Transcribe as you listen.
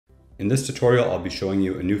In this tutorial, I'll be showing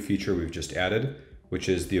you a new feature we've just added, which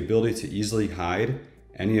is the ability to easily hide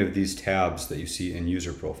any of these tabs that you see in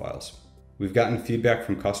user profiles. We've gotten feedback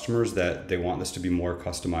from customers that they want this to be more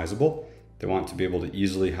customizable. They want to be able to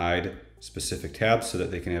easily hide specific tabs so that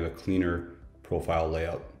they can have a cleaner profile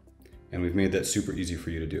layout. And we've made that super easy for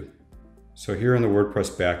you to do. So here in the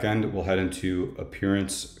WordPress backend, we'll head into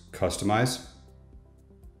Appearance Customize,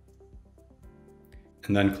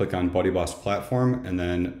 and then click on BuddyBoss Platform and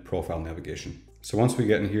then Profile Navigation. So once we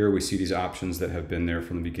get in here, we see these options that have been there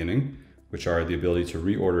from the beginning, which are the ability to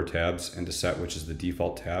reorder tabs and to set which is the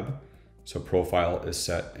default tab. So Profile is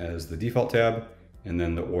set as the default tab, and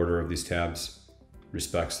then the order of these tabs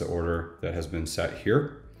respects the order that has been set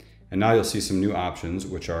here. And now you'll see some new options,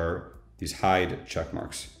 which are these hide check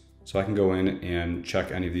marks. So I can go in and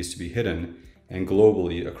check any of these to be hidden, and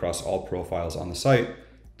globally across all profiles on the site,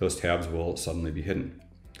 those tabs will suddenly be hidden.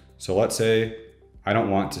 So let's say I don't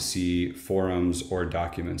want to see forums or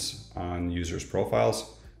documents on users'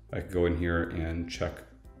 profiles. I could go in here and check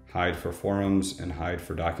hide for forums and hide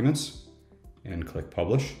for documents and click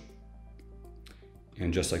publish.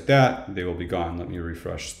 And just like that, they will be gone. Let me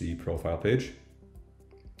refresh the profile page.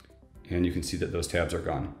 And you can see that those tabs are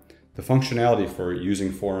gone. The functionality for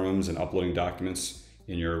using forums and uploading documents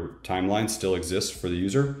in your timeline still exists for the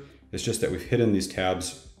user. It's just that we've hidden these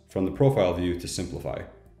tabs from the profile view to simplify.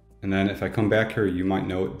 And then if I come back here, you might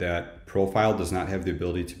note that profile does not have the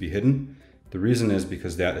ability to be hidden. The reason is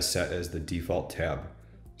because that is set as the default tab.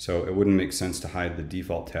 So it wouldn't make sense to hide the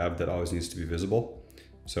default tab that always needs to be visible.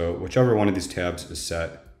 So whichever one of these tabs is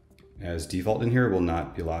set as default in here will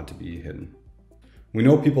not be allowed to be hidden. We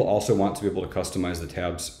know people also want to be able to customize the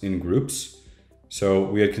tabs in groups. So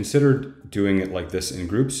we had considered doing it like this in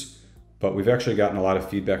groups, but we've actually gotten a lot of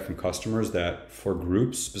feedback from customers that for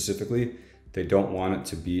groups specifically, they don't want it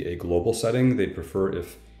to be a global setting. They'd prefer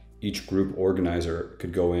if each group organizer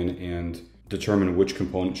could go in and determine which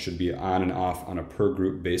components should be on and off on a per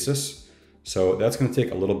group basis. So that's going to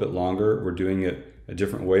take a little bit longer. We're doing it a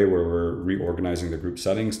different way where we're reorganizing the group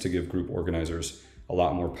settings to give group organizers a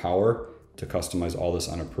lot more power to customize all this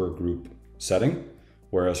on a per group setting.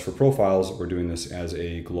 Whereas for profiles, we're doing this as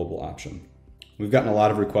a global option. We've gotten a lot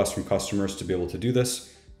of requests from customers to be able to do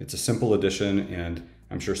this. It's a simple addition, and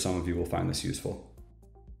I'm sure some of you will find this useful.